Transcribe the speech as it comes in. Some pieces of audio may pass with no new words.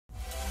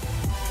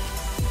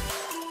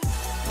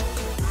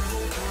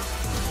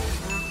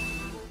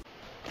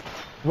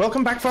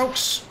Welcome back,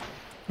 folks.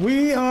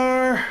 We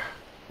are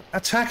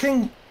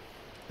attacking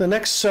the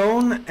next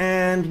zone,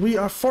 and we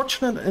are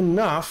fortunate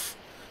enough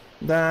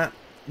that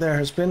there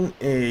has been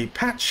a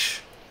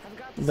patch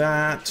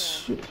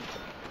that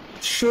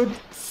should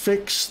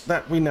fix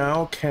that we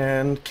now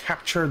can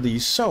capture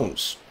these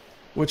zones,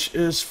 which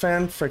is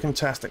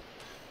fan-freaking-tastic.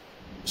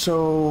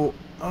 So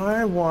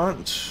I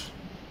want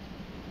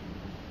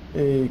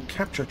a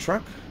capture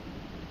truck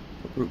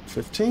for group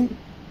 15.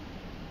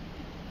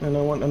 And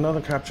I want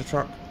another capture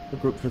truck for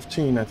group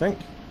 15, I think.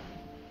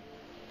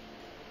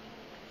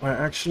 I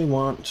actually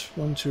want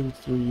 1, 2,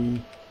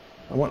 3.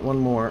 I want one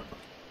more.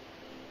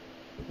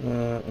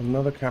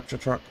 Another capture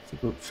truck for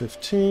group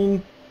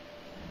 15.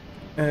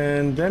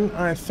 And then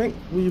I think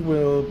we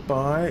will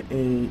buy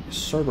a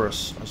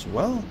Cerberus as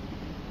well.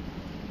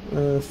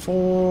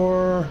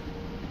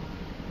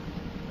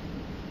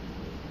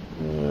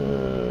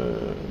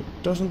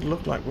 Doesn't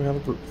look like we have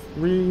a group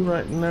 3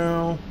 right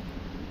now.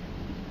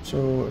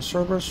 So, a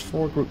Cerberus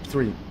for group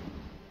 3.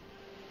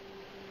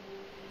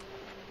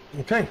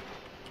 Okay.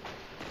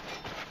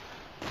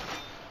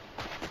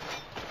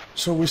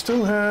 So we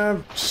still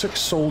have 6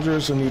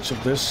 soldiers in each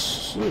of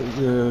this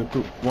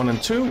group 1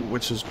 and 2,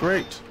 which is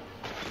great.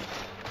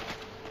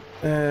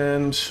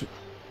 And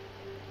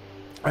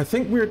I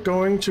think we're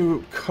going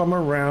to come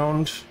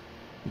around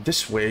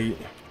this way.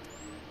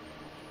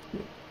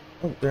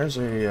 Oh, there's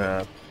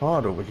a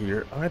pod over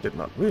here. I did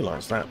not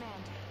realize that.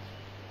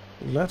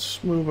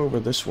 Let's move over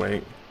this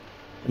way.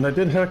 And I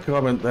did have a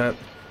comment that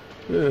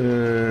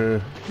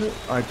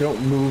I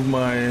don't move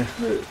my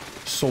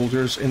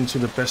soldiers into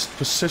the best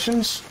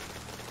positions,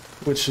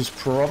 which is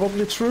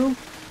probably true.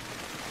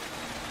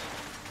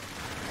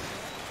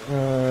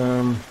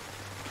 Oh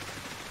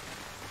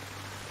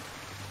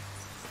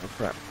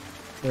crap.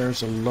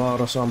 There's a lot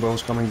of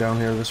zombos coming down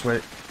here this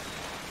way.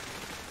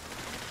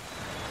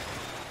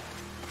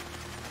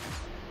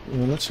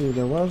 Let's see,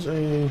 there was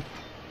a...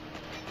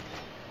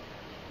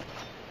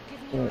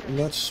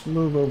 let's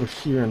move over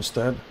here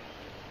instead.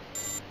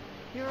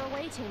 Your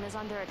away team is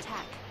under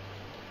attack.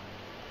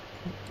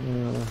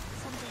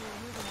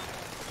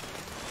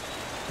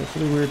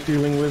 Hopefully we're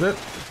dealing with it.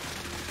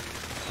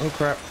 Oh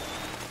crap.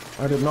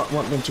 I did not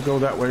want them to go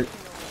that way.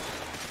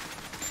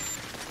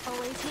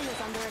 Away team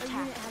is under attack. A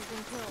unit has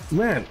been killed.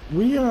 Man,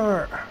 we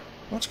are...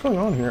 What's going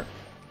on here?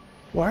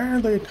 Why are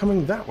they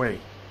coming that way? A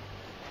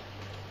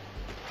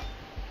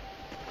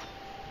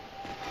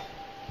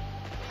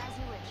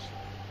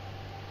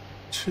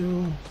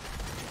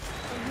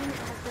unit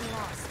has been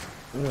lost.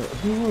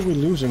 Who are we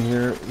losing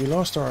here? We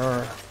lost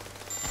our...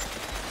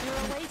 Your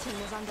away team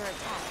is under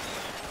attack.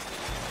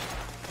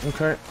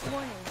 Okay.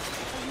 Warning,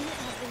 a unit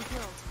has been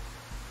killed.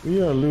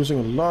 We are losing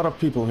a lot of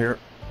people here.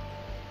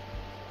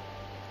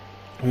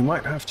 We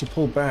might have to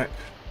pull back.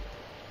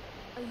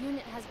 A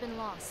unit has been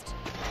lost.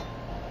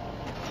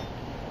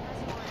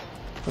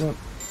 Come on.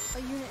 A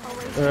unit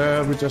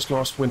away We just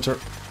lost Winter.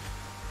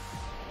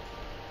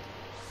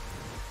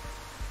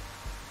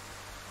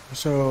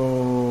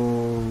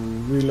 So,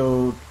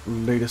 reload,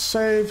 latest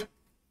save.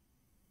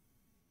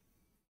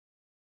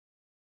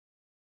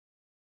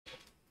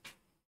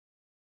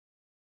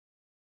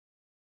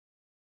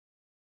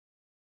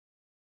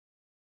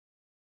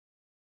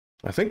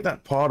 I think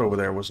that pod over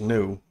there was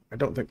new. I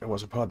don't think there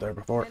was a pod there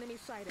before. Enemy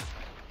sighted.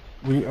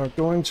 We are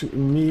going to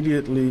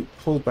immediately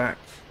pull back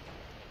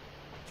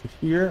to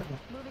here.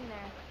 Moving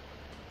there.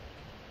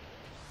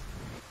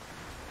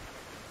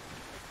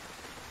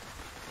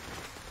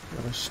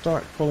 Gotta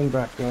start pulling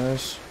back,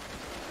 guys.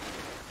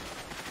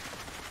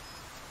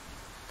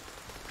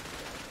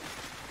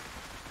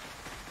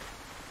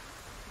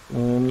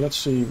 And let's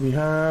see, we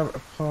have a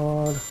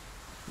pod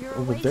Your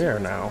over away there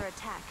team is now. under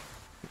attack.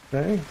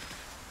 Okay.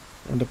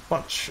 And a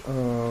bunch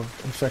of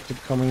infected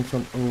coming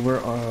from over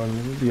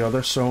on the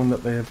other zone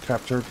that they have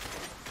captured.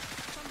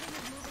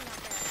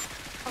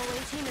 Away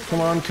team is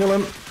Come under on, kill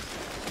him.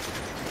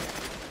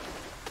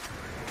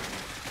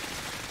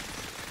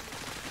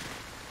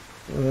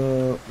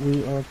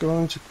 We are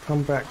going to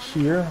come back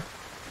here. on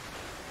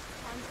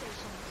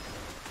station.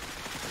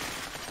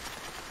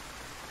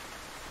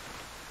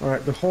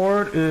 Alright, the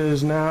horde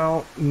is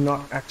now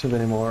not active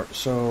anymore,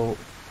 so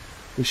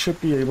we should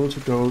be able to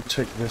go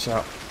take this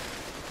out,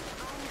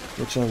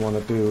 which I want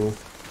to do. On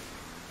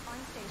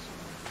station.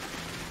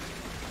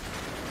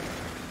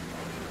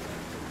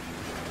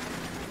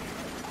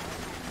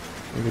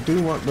 And we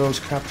do want those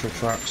capture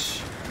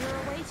trucks, Your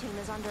away team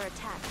is under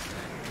attack.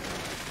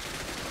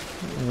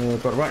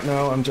 but right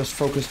now I'm just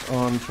focused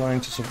on trying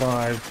to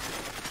survive.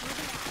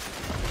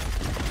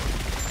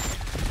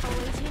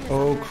 Away team is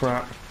Oh under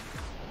crap.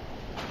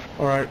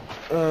 Alright,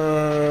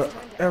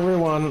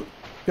 everyone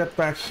get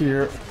back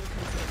here.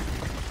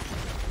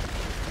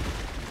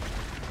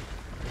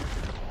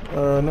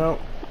 No,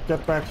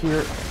 get back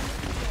here.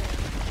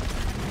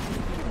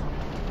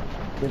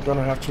 We're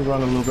gonna have to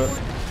run a little bit.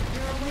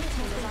 Your away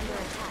team is under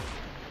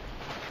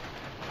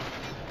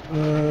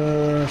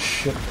attack.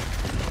 Shit.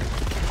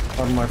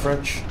 Pardon my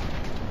French.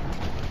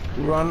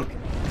 Run.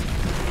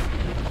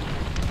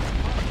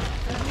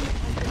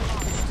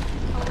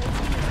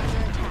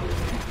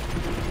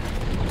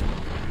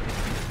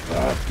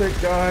 That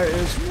big guy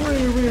is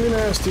really, really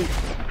nasty.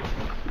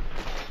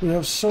 We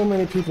have so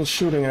many people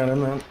shooting at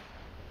him, man.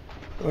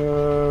 A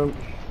unit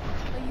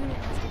has been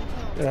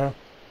killed.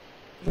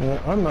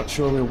 Yeah. I'm not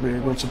sure we'll be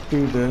able to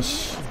do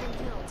this. Has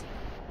been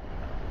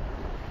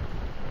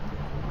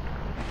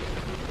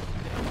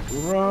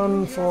killed. Run,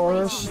 Your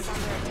Forrest. base is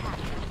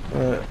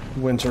under attack.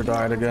 Winter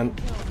died again.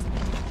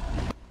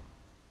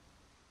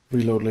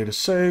 Reload later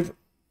save.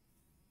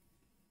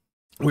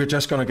 We're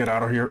just gonna get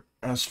out of here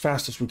as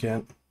fast as we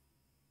can.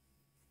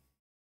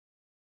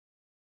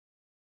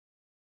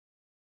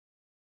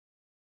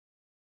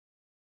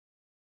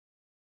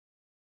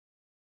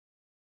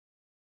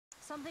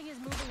 Something is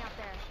moving out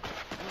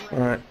there.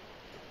 Alright.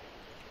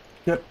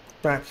 Get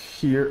back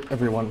here,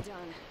 everyone.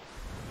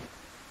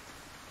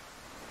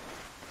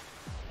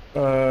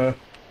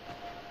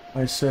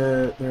 I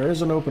said there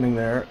is an opening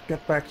there.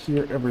 Get back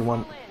here,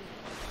 everyone.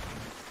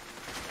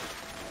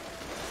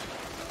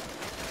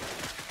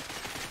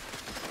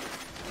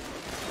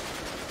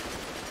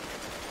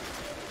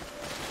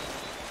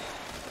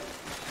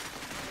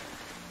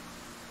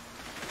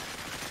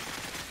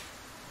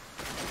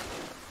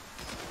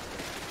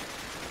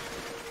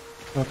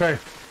 Okay.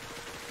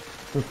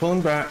 We're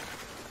pulling back.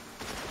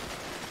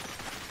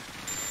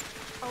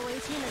 OA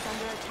team is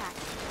under attack.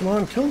 Come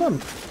on, kill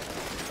them.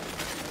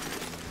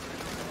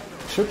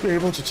 Should be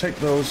able to take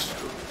those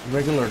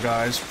regular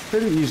guys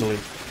pretty easily.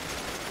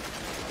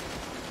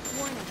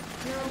 Warning,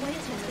 your OA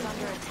team is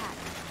under attack.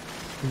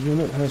 The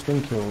unit has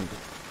been killed.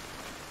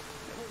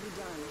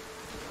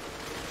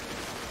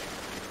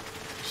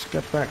 Just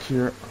get back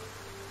here.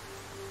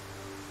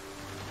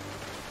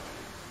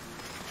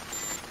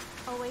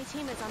 OA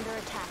team is under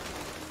attack.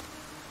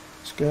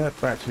 Let's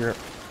get back here.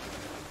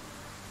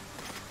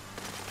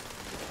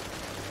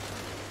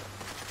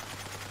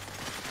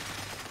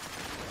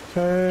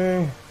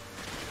 Okay.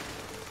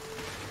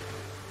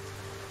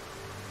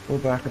 Pull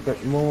back a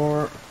bit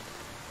more.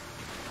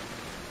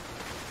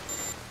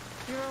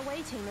 Your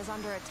away team is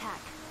under attack.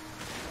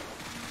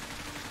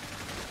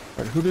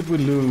 Right, who did we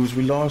lose?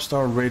 We lost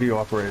our radio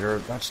operator.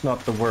 That's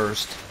not the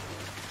worst.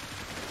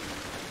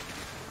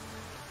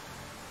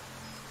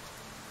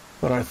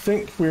 But I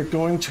think we're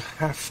going to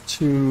have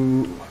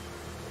to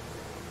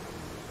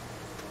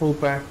pull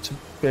back to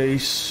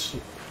base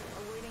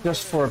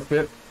just for a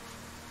bit.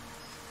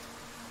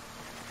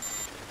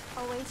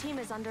 Away team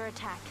is under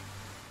attack.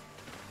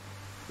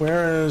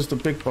 Where is the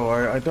big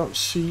boy? I don't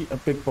see a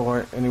big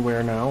boy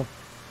anywhere now.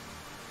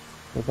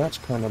 Well, that's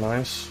kind of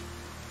nice.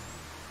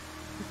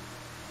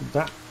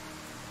 That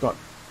got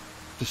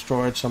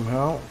destroyed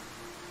somehow.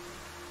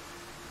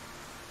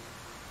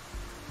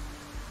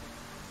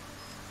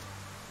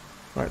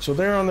 Right, so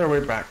they're on their way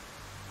back.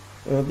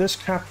 This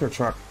capture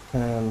truck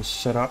can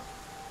set up.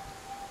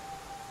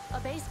 A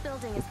base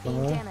building is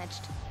being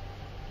damaged.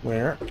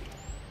 Where?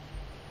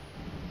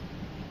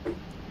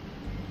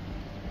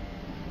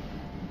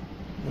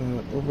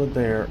 Over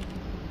there.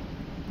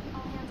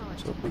 I'll handle it.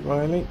 So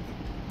Riley,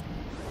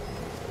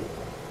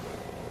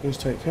 please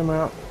take him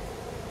out.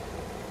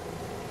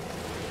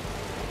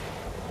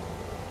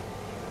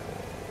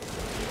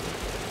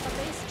 A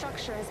base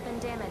structure has been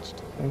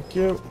damaged. Thank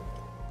you.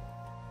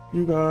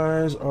 You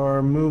guys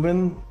are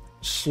moving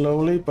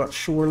slowly but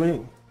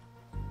surely.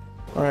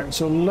 Alright,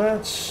 so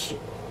let's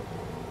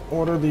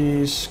order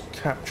these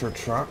capture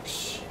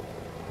trucks.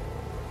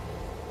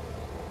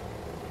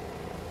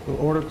 We'll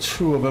order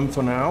 2 of them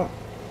for now.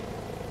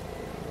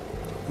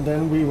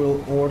 Then we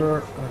will order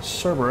a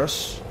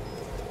Cerberus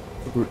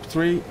for Group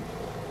 3.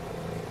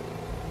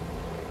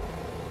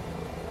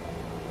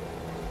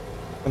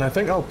 And I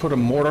think I'll put a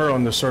mortar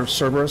on the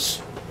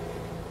Cerberus.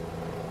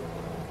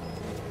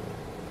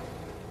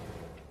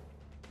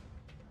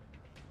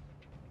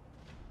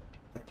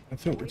 I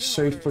think it's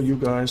safe for you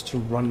guys to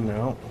run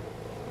now.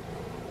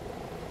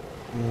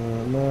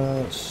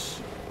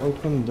 Let's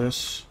open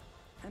this.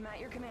 I'm at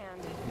your command.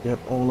 Get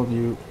all of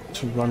you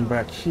to run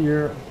back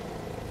here.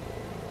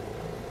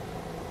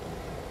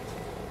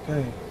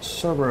 Okay,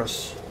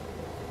 Cerberus.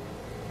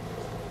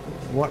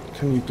 What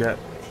can you get?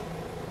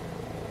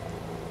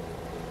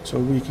 So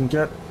we can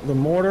get the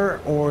mortar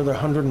or the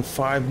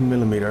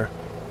 105mm.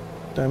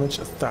 Damage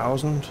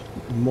 1000.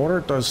 The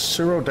mortar does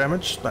 0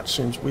 damage. That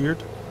seems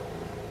weird.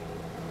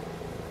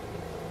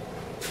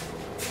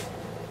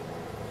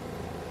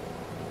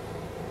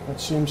 That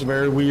seems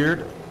very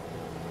weird.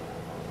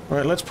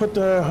 Alright, let's put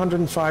the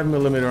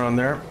 105mm on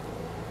there.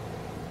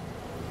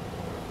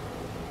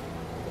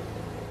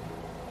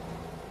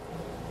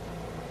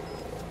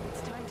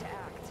 It's time to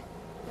act.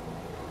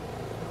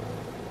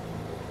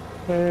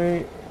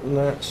 Okay,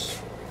 let's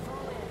Fall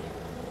in.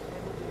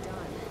 It will be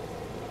done.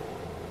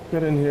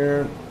 get in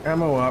here,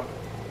 ammo up.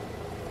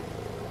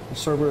 The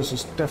Cerberus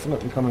is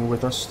definitely coming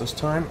with us this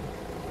time.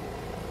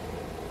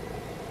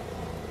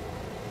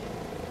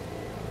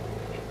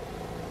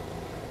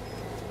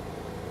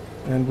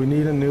 And we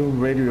need a new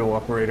radio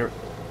operator.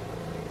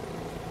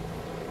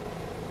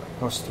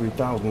 Costs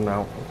 3,000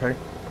 now, okay?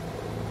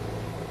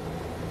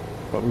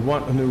 But we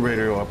want a new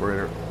radio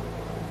operator.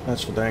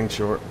 That's for dang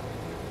sure.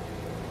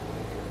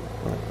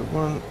 Right, group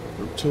 1,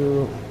 group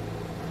 2,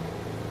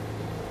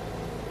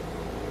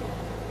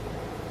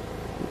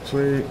 group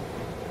 3.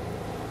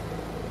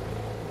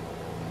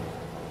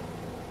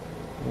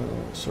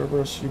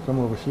 Cerberus, you come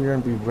over here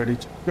and be ready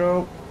to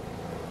go.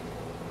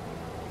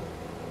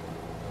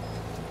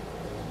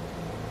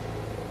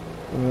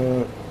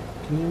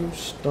 Can you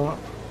stop?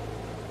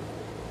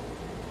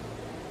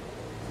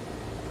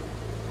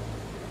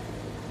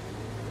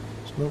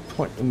 There's no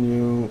point in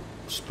you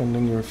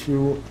spending your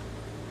fuel.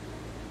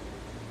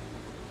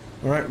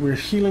 Alright, we're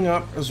healing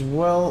up as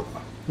well.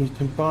 We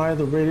can buy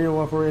the radio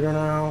operator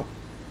now.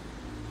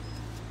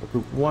 For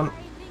group 1. I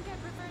think I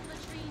preferred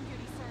latrine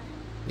duty,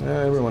 sir.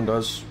 Yeah, everyone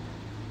does.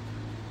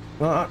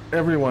 Not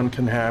everyone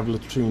can have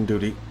latrine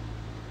duty.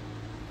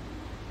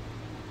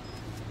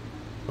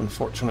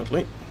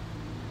 Unfortunately.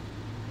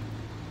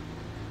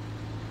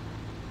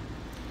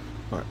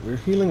 Alright, we're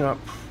healing up.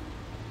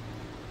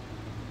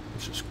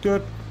 Which is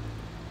good.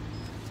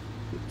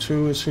 Group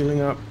 2 is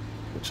healing up,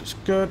 which is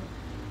good.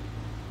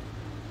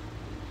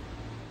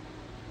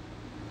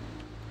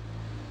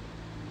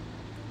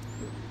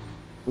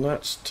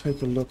 Let's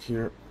take a look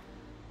here.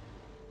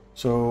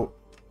 So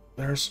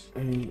there's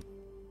a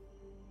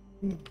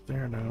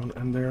there now,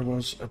 and there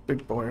was a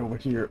big boy over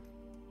here.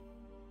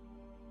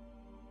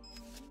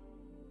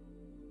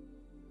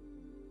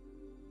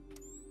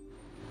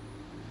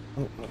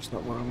 Oh, that's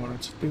not what I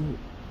wanted to do.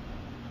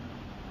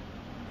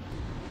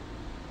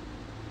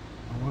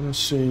 I want to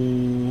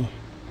see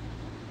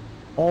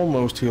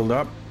almost healed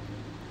up.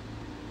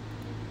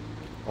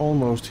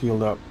 Almost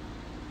healed up.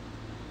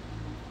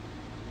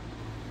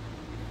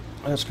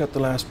 Let's get the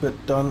last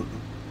bit done.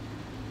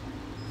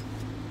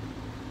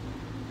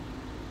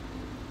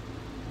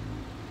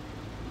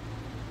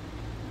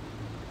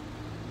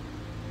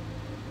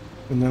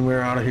 And then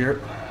we're out of here.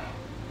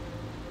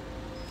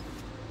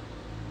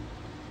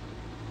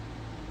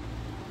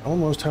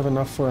 Almost have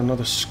enough for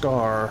another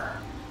scar.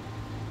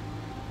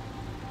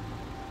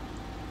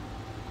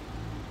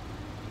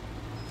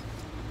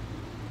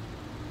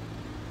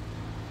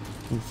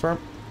 Confirm.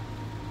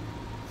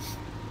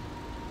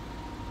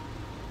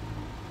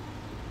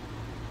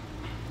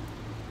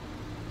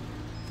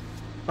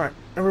 Alright,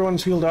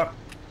 everyone's healed up.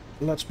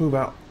 Let's move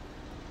out.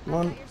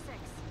 1,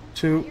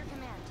 2.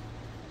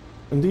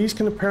 And these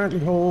can apparently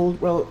hold,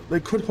 well, they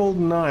could hold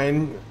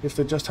 9 if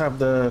they just have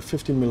the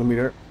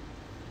 50mm.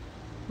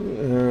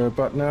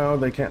 But now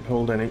they can't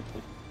hold any.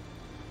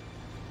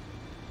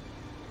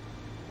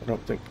 I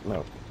don't think,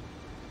 no.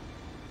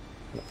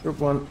 Group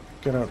 1,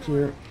 get out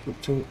here.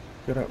 Group 2,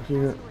 get out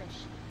here.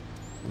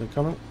 Are they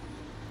coming?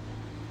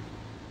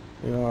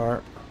 They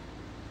are.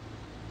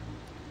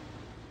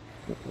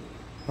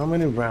 How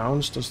many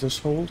rounds does this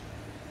hold?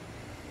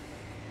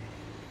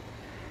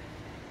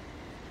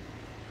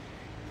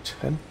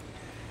 10?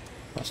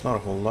 That's not a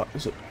whole lot,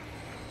 is it?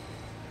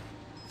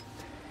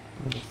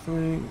 Number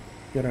 3,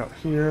 get out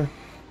here.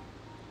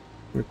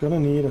 We're gonna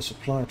need a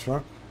supply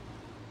truck.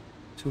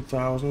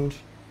 2,000.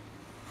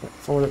 Can't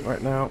afford it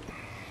right now.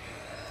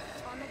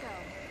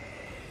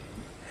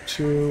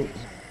 2,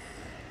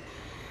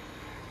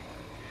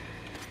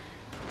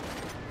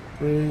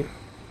 3.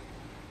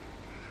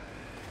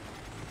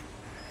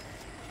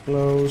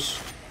 Close.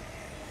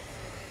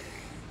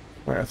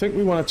 Right, I think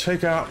we want to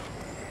take out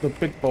the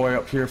big boy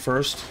up here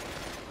first.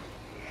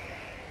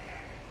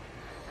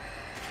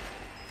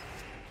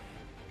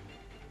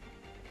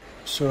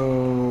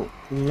 So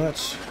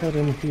let's head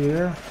in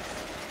here.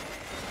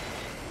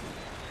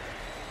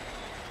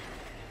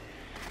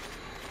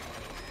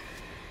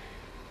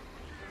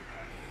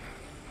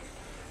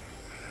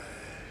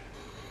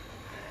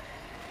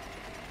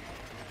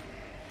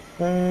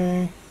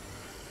 Okay.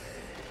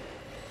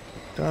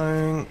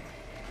 Dying.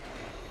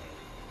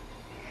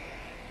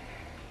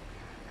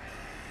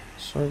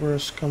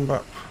 Cerberus, come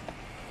back.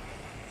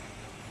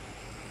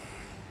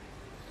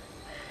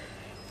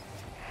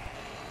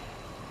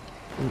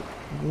 Group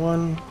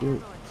 1,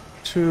 group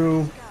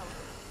 2,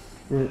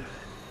 group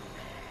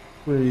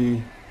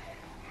 3.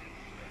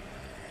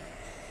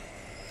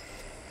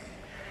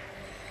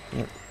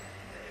 Yep.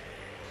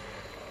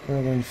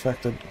 They're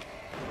infected.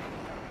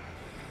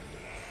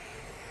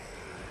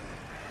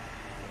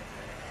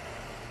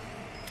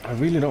 I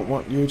really don't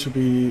want you to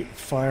be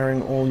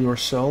firing all your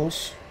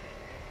cells.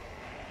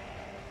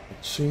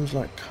 It seems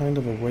like kind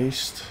of a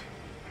waste.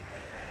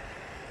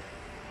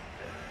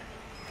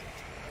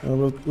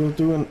 We'll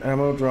do an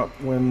ammo drop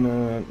when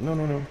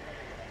no.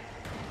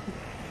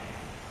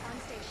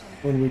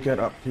 When we get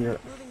up here.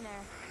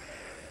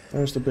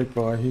 There's the big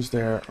boy. He's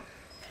there.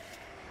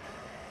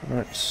 All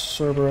right,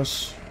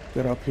 Cerberus,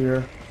 get up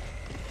here,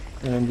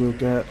 and we'll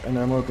get an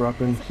ammo drop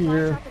in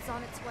here.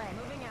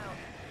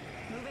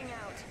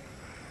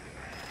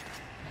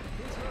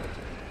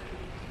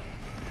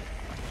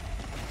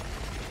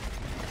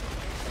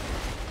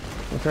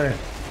 Okay.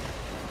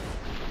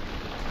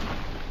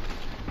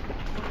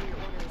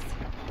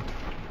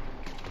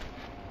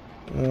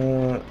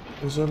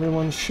 Is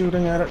everyone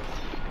shooting at it?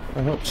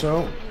 I hope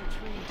so.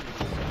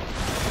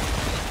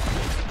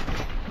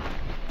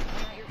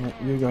 Right,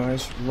 you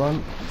guys,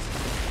 run.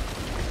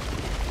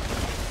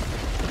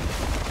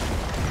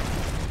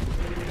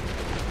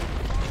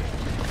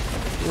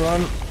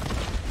 Run.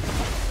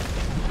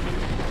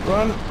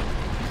 Run.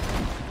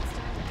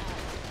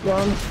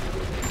 Run.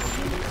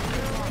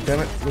 Damn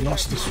it, we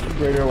lost this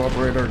radio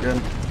operator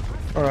again.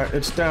 Alright,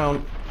 it's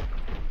down.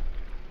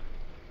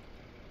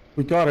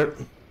 We got it.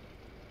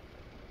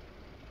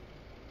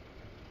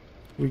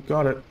 We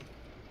got it.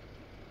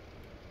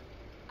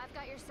 I've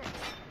got your 6.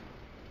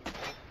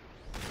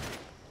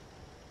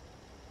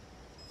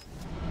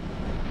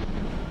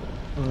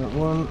 Alright,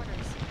 1,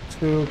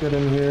 2, get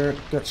in here,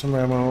 get some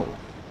ammo.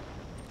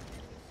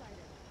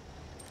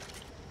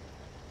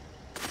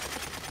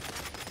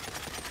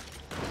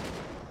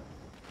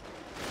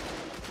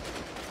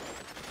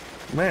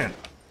 Man,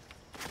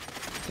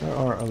 there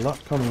are a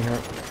lot coming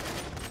here.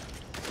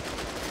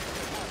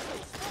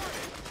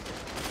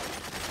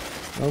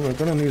 Oh, we're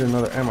gonna need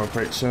another ammo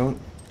crate soon.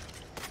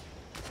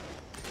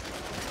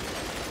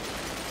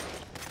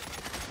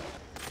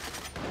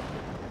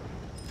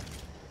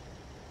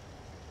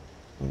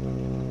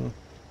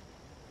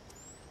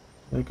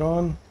 They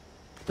gone?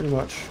 Pretty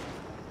much.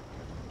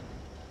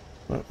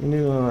 Right, we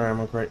need another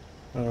ammo crate.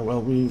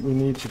 Well, we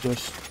need to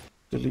just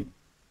delete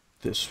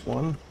this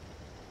one.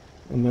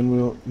 And then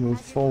we'll move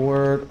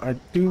forward. I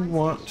do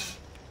want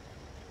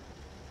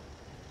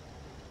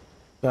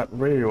that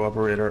radio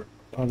operator.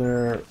 Are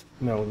there?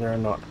 No, they're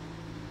not.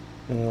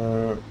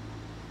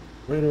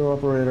 Radio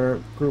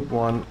operator, group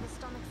 1.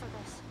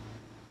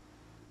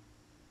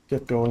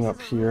 Get going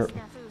up here.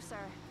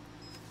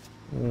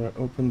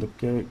 Open the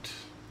gate.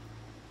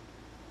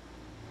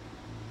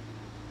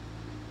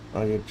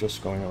 Oh, you're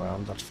just going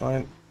around. That's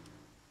fine.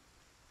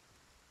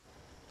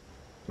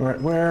 Alright,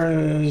 where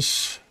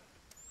is...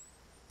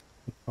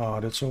 Oh,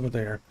 it's over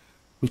there.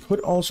 We could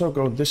also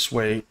go this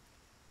way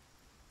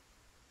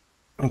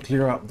and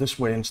clear out this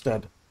way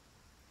instead.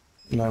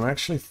 And I'm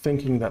actually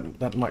thinking that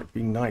that might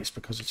be nice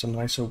because it's a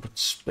nice open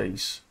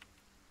space.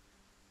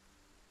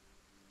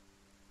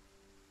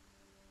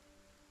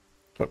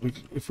 But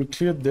if we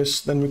cleared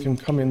this, then we can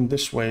come in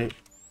this way.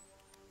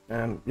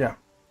 And yeah,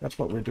 that's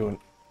what we're doing.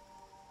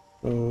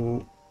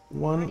 So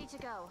 1,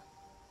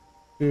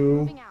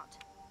 2,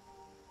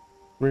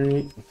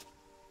 3.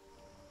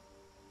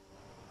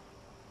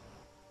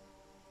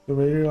 The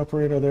radio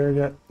operator there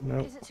yet? No.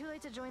 Is it too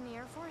late to join the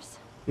Air Force?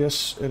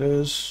 Yes, it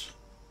is.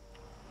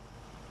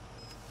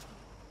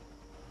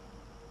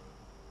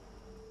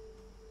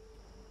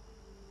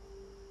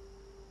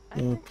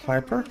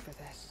 Piper?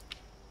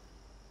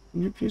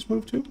 Can you please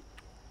move too?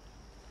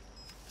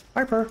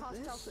 Piper!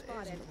 This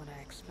isn't what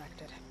I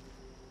expected.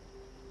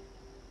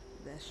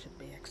 This should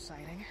be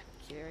exciting.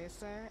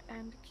 Curiouser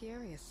and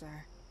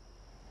curiouser.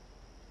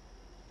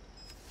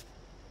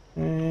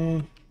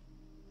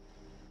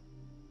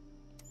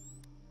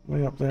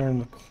 Way up there in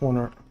the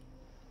corner.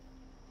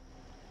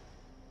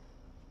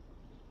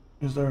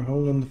 Is there a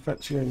hole in the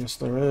fence here? Yes,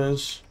 there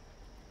is.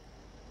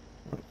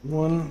 Right,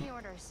 1,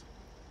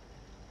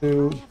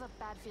 2. I have a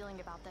bad feeling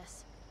about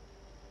this.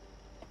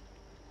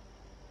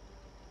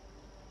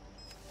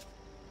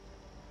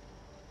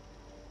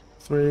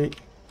 3.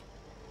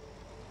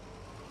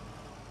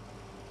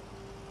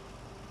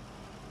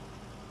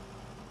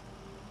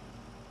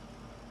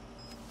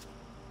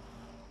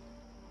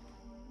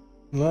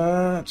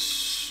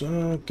 Let's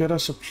get a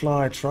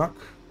supply truck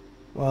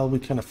while we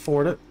can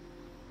afford it.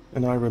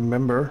 And I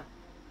remember.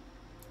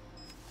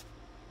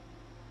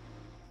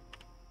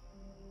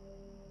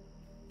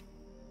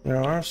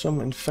 There are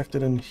some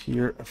infected in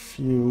here, a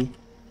few.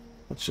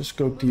 Let's just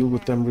go deal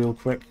with them real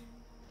quick.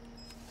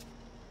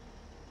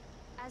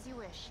 As you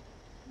wish.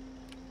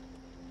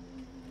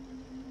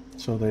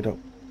 So they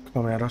don't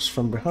come at us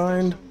from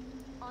behind.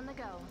 On the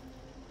go.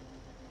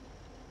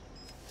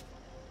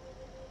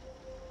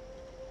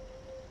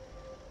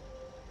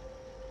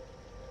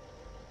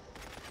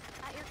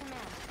 At your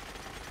command.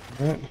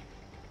 Alright.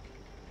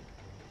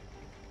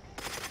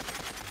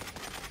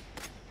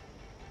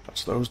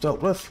 That's those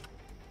dealt with.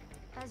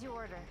 As you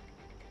order.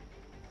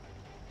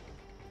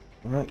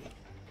 Alright.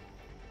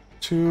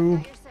 2.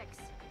 At your 6.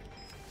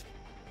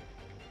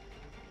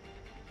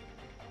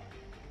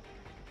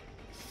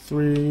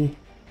 3.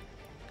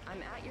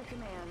 I'm at your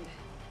command.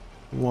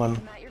 1.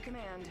 I'm at your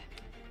command.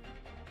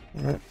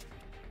 Alright.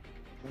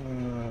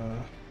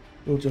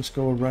 We'll just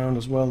go around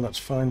as well, that's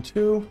fine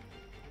too.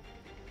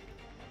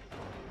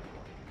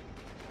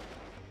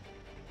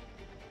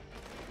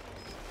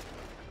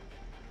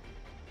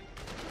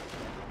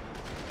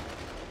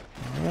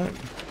 Alright.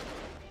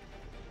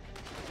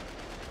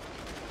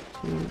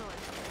 2,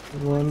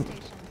 1,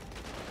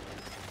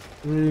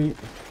 3.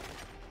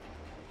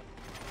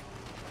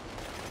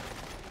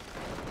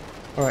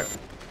 Alright.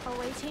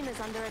 Away team is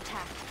under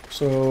attack.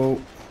 So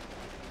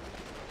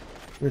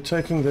we're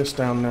taking this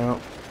down now,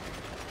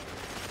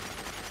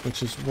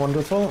 which is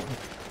wonderful.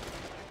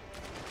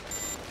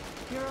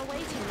 Your away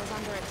team is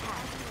under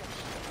attack.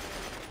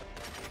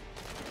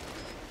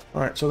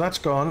 Alright, so that's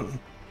gone,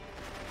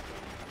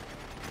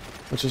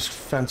 which is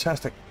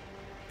fantastic.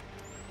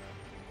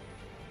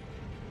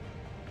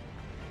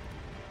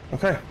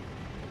 Okay.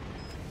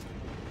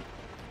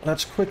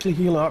 Let's quickly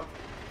heal up.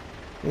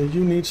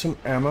 You need some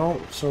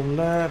ammo, so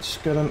let's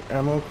get an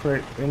ammo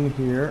crate in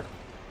here.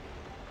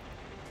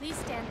 Please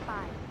stand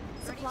by.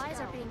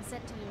 Supplies are being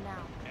sent to you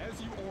now. As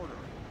you order.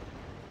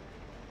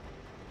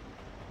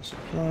 The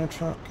supply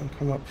truck can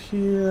come up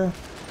here.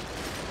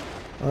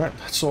 Alright,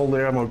 that's all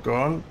the ammo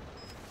gone.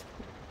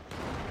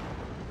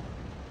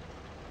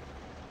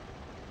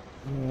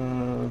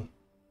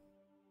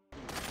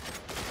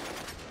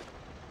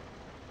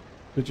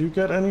 Did you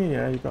get any?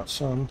 Yeah, you got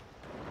some.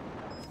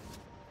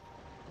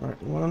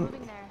 Alright, one.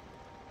 Moving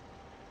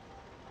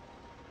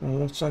there.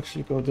 Let's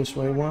actually go this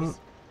way. One,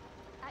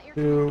 At your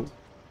two,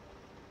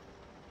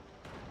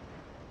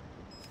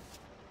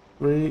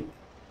 command.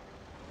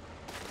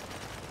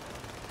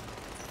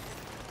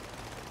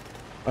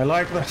 3. I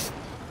like that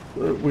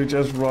we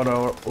just run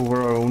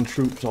over our own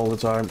troops all the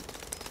time.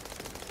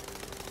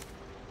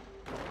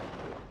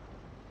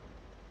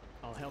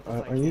 I'll help if I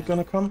Are you can.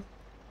 gonna come,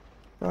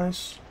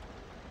 guys?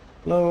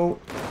 Hello?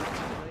 Too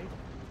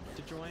late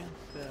to join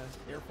the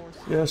Air Force?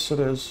 Yes, it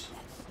is.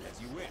 As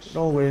you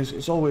wish.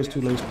 It's always too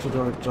late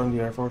to join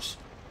the Air Force.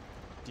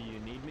 Do you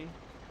need me?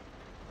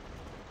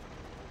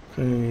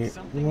 Okay,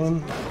 Something is 1,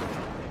 wrong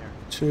there.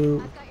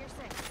 2, I've got your 6.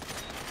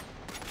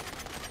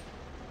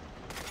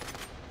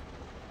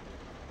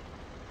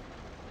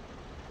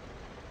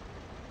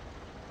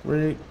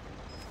 3.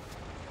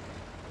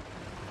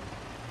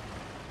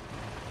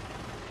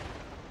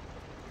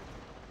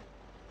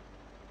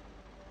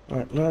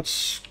 Alright,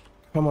 let's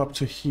come up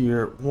to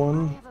here. I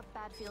 1, have a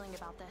bad feeling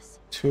about this.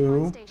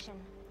 2. On station.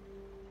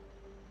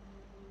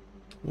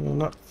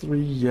 Not 3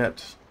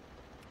 yet.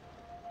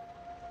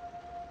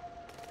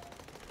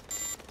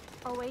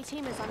 OA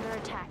team is under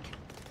attack.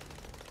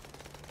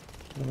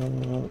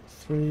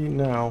 3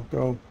 now.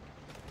 Go.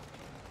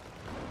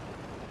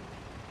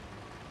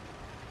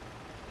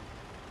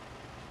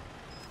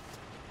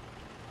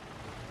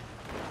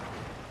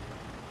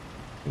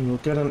 And we'll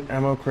get an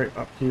ammo crate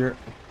up here.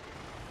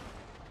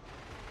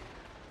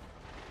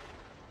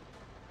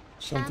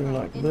 Something Ammo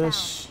like inbound.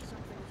 this.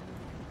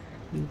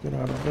 You get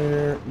out of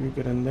there. You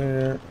get in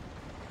there.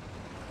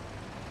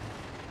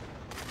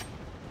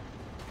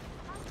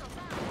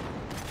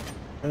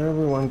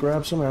 Everyone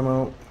grab some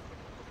ammo.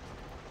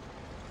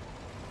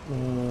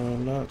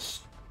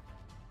 Let's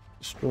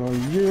destroy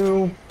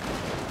you.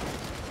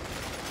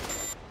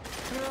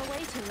 Your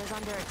away team is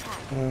under attack.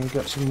 And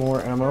get some more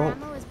Your ammo.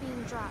 ammo is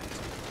being dropped.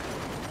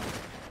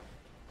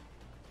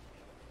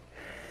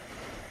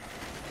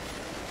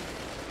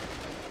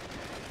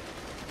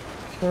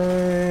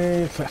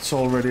 Okay, that's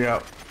already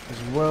out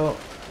as well.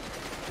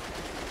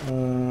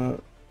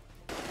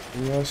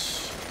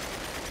 Yes.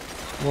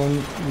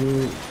 One,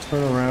 you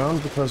turn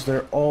around because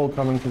they're all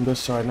coming from this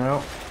side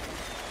now.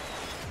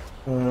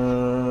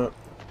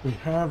 We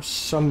have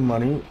some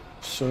money,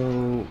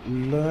 so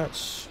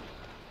let's.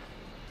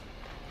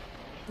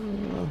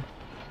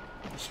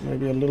 It's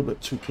maybe a little bit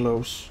too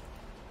close.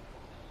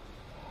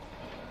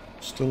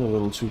 Still a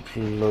little too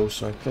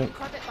close, I think.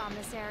 Carpet bomb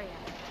this area.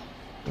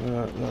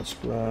 Let's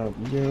grab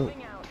you.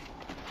 Moving out.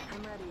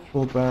 I'm ready.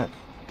 Pull back.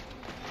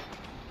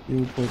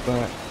 You pull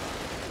back.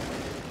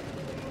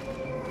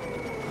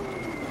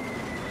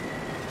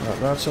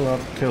 That's a lot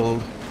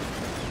killed.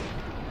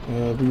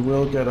 We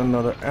will get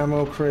another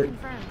ammo crate.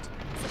 Confirmed.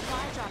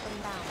 Supply drop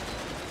inbound.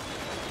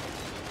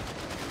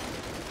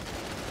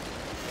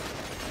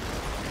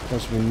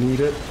 Because we need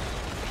it.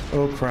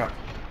 Oh crap.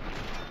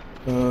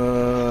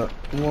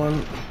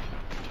 1.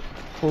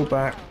 Pull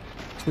back.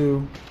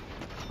 2.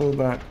 Pull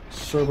back.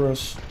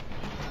 Cerberus.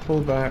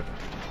 Pull back.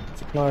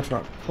 Supply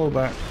truck. Pull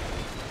back.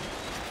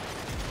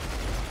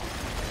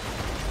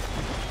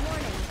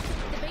 Warning.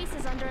 The base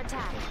is under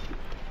attack.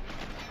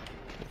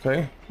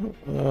 Okay.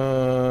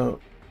 Well,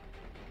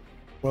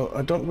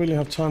 I don't really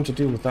have time to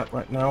deal with that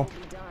right now. Be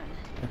done.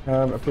 I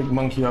have a big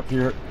monkey up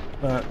here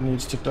that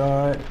needs to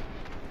die.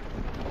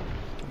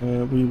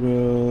 We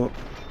will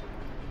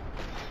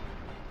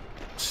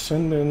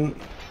send in...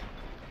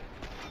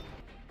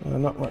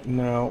 not right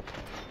now.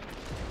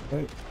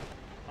 Okay.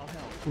 I'll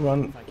help.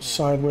 Run if I can.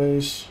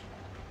 sideways. Is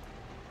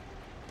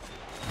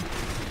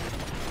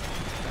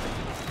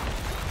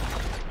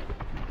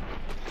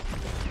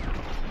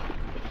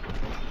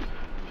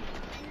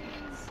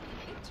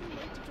it too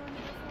late to join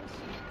the Air Force?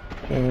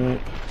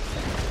 Okay.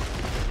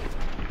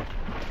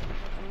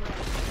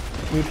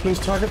 Will you please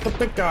target the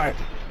big guy?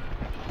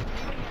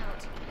 Moving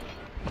out.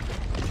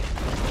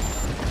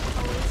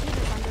 OA team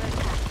is under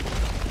attack.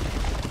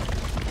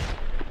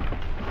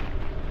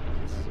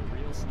 This is a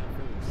real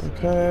snafu.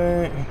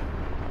 Okay.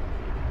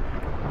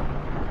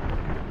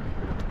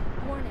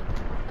 Warning.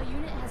 A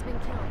unit has been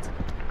killed.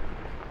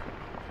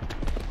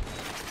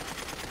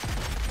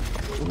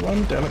 Run,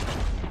 damn it.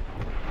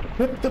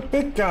 Hit the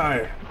big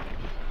guy.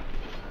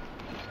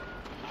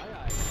 Aye,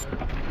 aye, sir.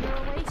 Your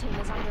away team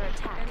is under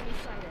attack. Enemy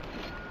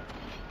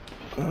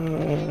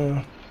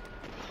sighted.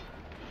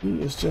 He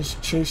is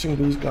just chasing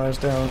these guys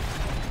down.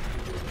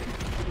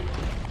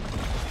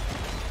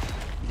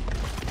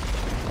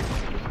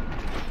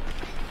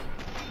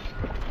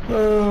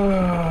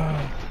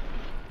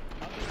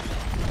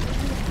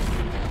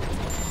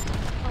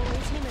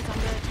 team is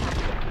under attack.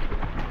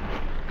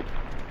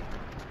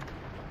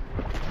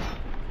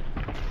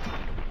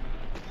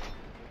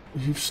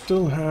 You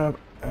still have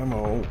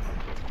ammo.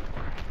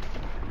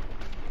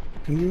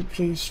 Can you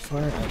please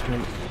fire at me?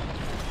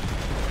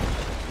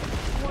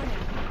 Warning,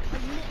 a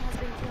unit has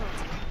been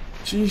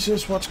killed.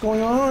 Jesus, what's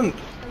going on? A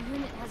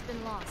unit has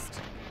been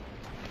lost.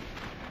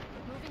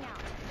 Moving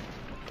out.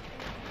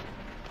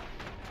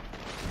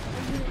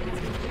 A unit has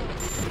been killed.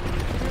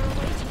 Your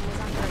away team is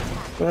under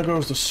attack. There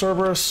goes the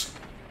Cerberus.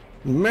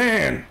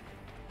 Man!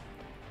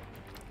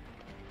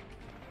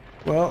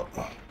 Well,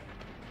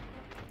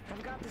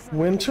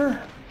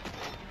 Winter?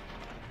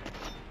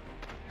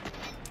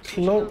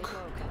 Cloak.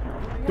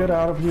 Get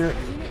out of here. A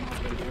unit has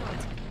been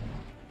killed.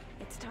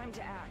 It's time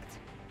to act.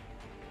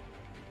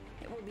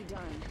 It will be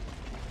done.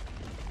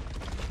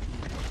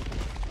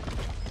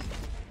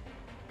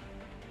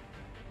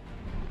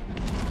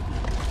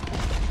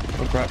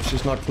 Oh crap,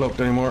 she's not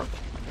cloaked anymore.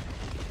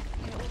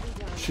 It will be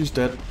done. She's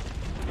dead.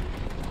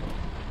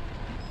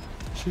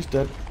 She's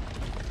dead.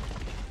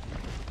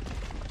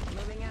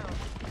 Moving out.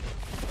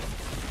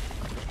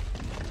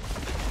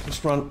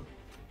 Just run.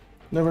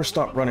 Never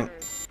stop running.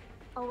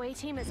 Away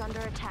team is under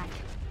attack.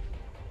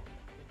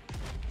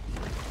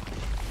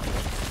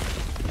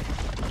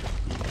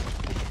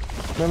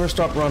 Never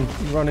stop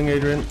running,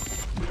 Adrian.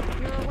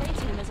 Your away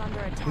team is under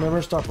attack.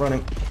 Never stop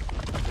running.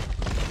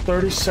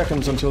 30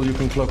 seconds until you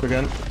can cloak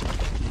again.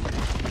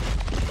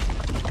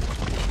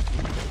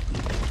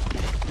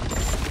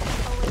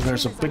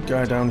 There's a big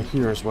guy down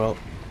here as well.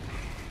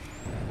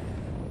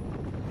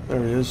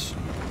 There he is.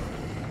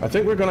 I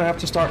think we're gonna have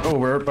to start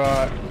over,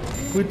 but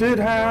we did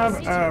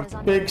have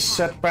a big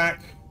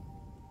setback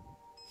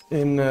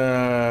in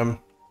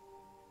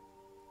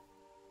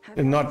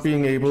not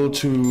being able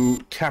to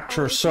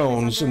capture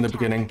zones in the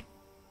beginning,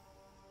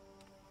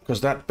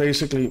 because that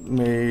basically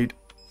made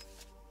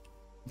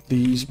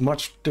these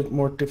much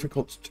more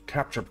difficult to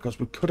capture, because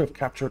we could have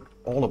captured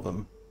all of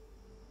them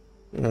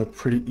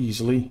pretty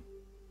easily.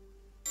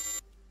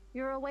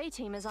 Your away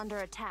team is under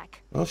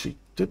attack. Well, she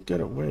did get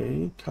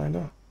away,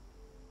 kinda.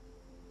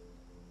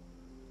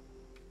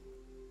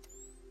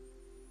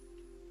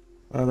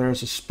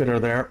 There's a spitter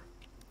there.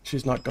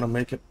 She's not gonna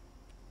make it.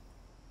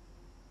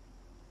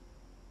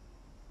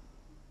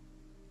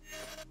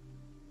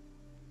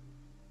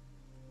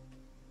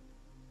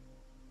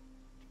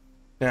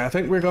 Yeah, I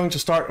think we're going to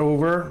start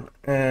over,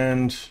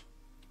 and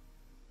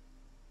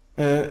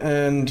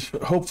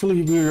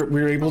hopefully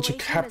we're able to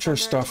capture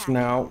stuff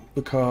now,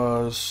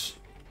 because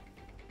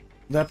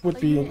that would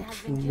be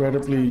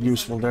incredibly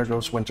useful. There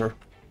goes Winter.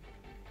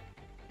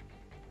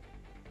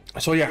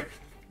 So yeah,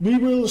 we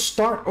will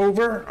start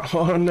over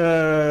on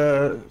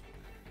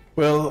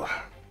well,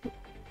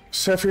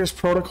 Cepheus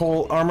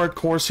Protocol Armored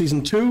Core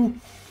Season 2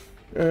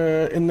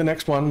 in the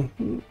next one,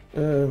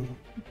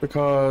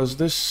 because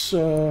this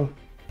did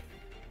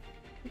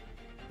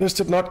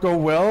not go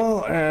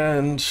well,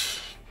 and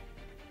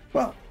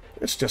well,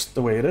 it's just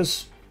the way it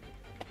is.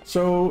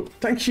 So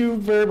thank you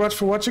very much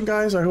for watching,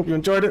 guys. I hope you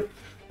enjoyed it.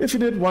 If you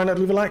did, why not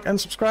leave a like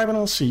and subscribe, and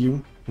I'll see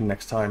you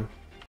next time.